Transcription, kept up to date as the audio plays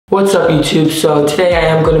What's up YouTube? So today I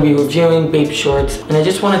am going to be reviewing Bape shorts, and I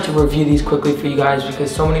just wanted to review these quickly for you guys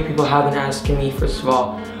because so many people have been asking me, first of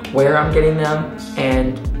all, where I'm getting them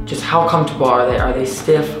and just how comfortable are they? Are they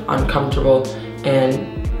stiff, uncomfortable?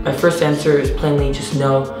 And my first answer is plainly just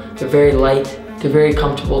no. They're very light, they're very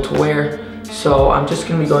comfortable to wear. So I'm just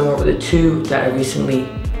going to be going over the two that I recently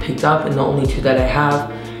picked up and the only two that I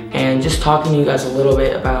have, and just talking to you guys a little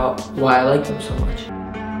bit about why I like them so much.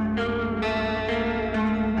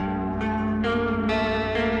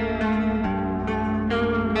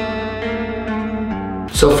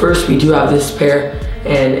 So first we do have this pair,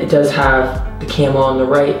 and it does have the camel on the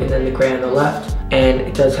right and then the gray on the left, and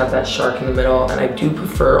it does have that shark in the middle, and I do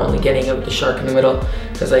prefer only getting it with the shark in the middle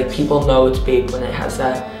because like people know it's Bape when it has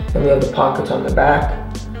that. And we have the pockets on the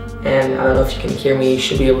back, and I don't know if you can hear me, you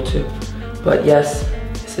should be able to, but yes,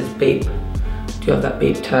 this is Bape. Do have that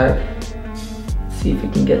Bape tag. Let's see if we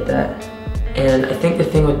can get that. And I think the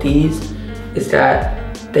thing with these is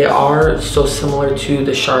that they are so similar to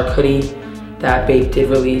the shark hoodie that Bape did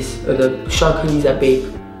release, or the shark hoodies that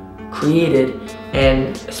Bape created.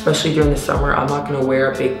 And especially during the summer, I'm not gonna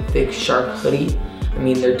wear a big thick shark hoodie. I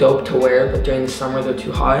mean, they're dope to wear, but during the summer they're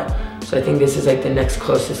too hot. So I think this is like the next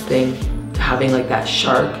closest thing to having like that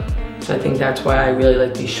shark. So I think that's why I really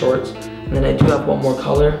like these shorts. And then I do have one more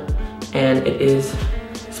color, and it is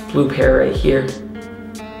this blue pair right here.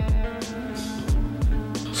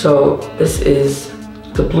 So this is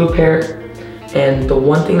the blue pair. And the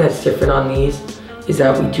one thing that's different on these is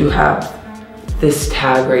that we do have this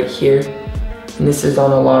tag right here. And this is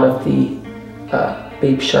on a lot of the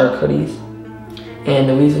Bape shark hoodies. And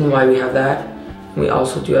the reason why we have that, and we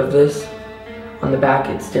also do have this on the back,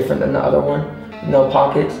 it's different than the other one, no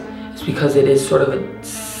pockets, is because it is sort of a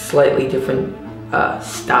slightly different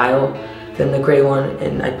style than the gray one.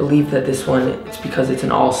 And I believe that this one, it's because it's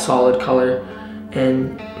an all solid color,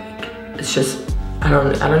 and it's just, I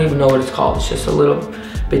don't even know what it's called. It's just a little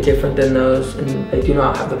bit different than those, and they do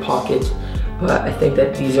not have the pockets. But I think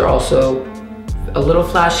that these are also a little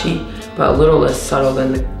flashy, but a little less subtle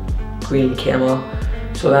than the green camo.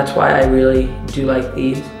 So that's why I really do like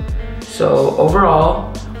these. So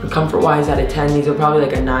overall, comfort-wise, out of 10, these are probably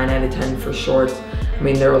like a 9 out of 10 for shorts. I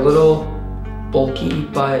mean, they're a little bulky,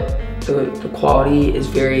 but the quality is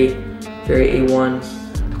very, very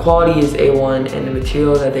A1. Quality is A1, and the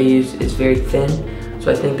material that they use is very thin.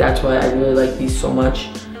 So I think that's why I really like these so much,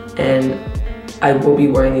 and I will be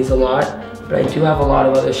wearing these a lot. But I do have a lot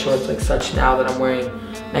of other shorts like such now that I'm wearing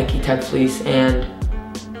Nike Tech Fleece, and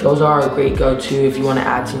those are a great go-to if you want to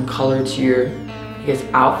add some color to your, I guess,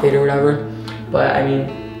 outfit or whatever. But I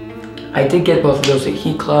mean, I did get both of those at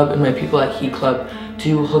Heat Club, and my people at Heat Club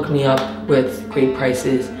do hook me up with great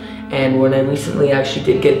prices. And when I recently actually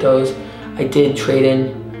did get those, I did trade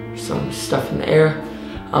in some stuff in the air.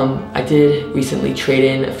 I did recently trade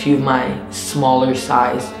in a few of my smaller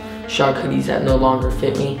sized shark hoodies that no longer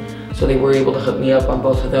fit me. So they were able to hook me up on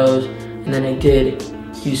both of those. And then I did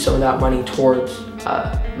use some of that money towards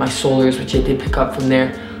my solars, which I did pick up from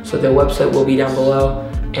there. So their website will be down below.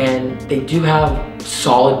 And they do have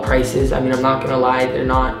solid prices. I mean, I'm not gonna lie, they're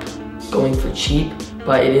not going for cheap,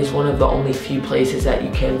 but it is one of the only few places that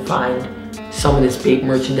you can find some of this Bape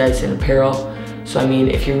merchandise and apparel. So I mean,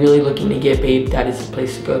 if you're really looking to get Bape, that is the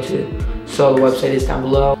place to go to. So the website is down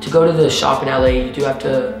below. To go to the shop in LA, you do have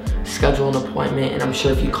to schedule an appointment, and I'm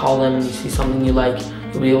sure if you call them and you see something you like,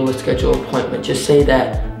 you'll be able to schedule an appointment. Just say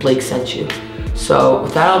that Blake sent you. So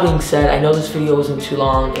with that all being said, I know this video wasn't too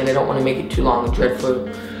long, and I don't want to make it too long and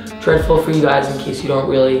dreadful for you guys in case you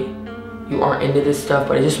aren't into this stuff,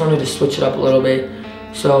 but I just wanted to switch it up a little bit.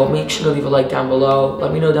 So make sure to leave a like down below.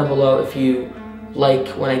 Let me know down below if you like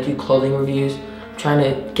when I do clothing reviews. I'm trying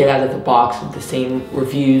to get out of the box with the same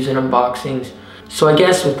reviews and unboxings. So I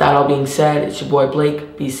guess with that all being said, it's your boy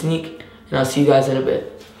Blake, be sneak, and I'll see you guys in a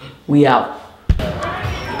bit. We out.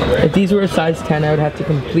 If these were a size 10, I would have to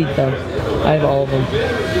complete them. I have all of them.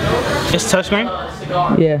 It's touchscreen?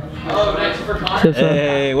 Yeah.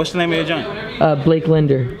 Hey, what's the name of your joint? Blake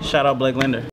Linder. Shout out Blake Linder.